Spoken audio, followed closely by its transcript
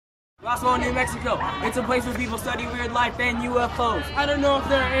Roswell, New Mexico. It's a place where people study weird life and UFOs. I don't know if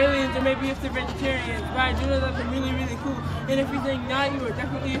they're aliens or maybe if they're vegetarians, but I do know that they're really, really cool. And if you think not, you are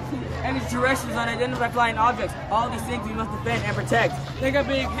definitely a fool. Extraterrestrials, unidentified flying objects. All these things we must defend and protect. They got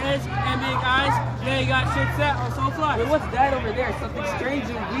big heads and big eyes. They got ships that also fly. Wait, what's that over there? Something strange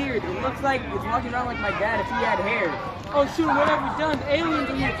and weird. It looks like it's walking around like my dad if he had hair. Oh shoot, what have we done? The aliens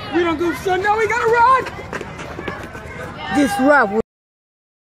are here. We don't goof, son. No, we gotta run! Disrupt.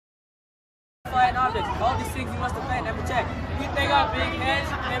 Flying objects. All these things we must defend and protect. They got big heads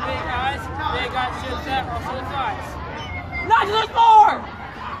and big eyes. They got ships that also flies. Not just more!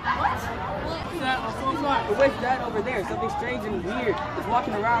 That also flies. But what's that over there? Something strange and weird. It's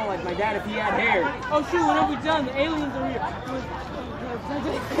walking around like my dad if he had hair. Oh shoot, what have we done? The aliens are here.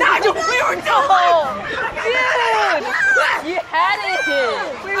 Nigel, we were done! Dude! You had it!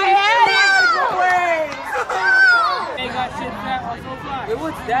 I had it! They got ships that also fly. Wait,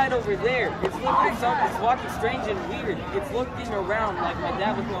 what's that over there? It's looking something. It's walking strange and weird. It's looking around like my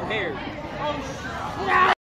dad with no hair. Oh,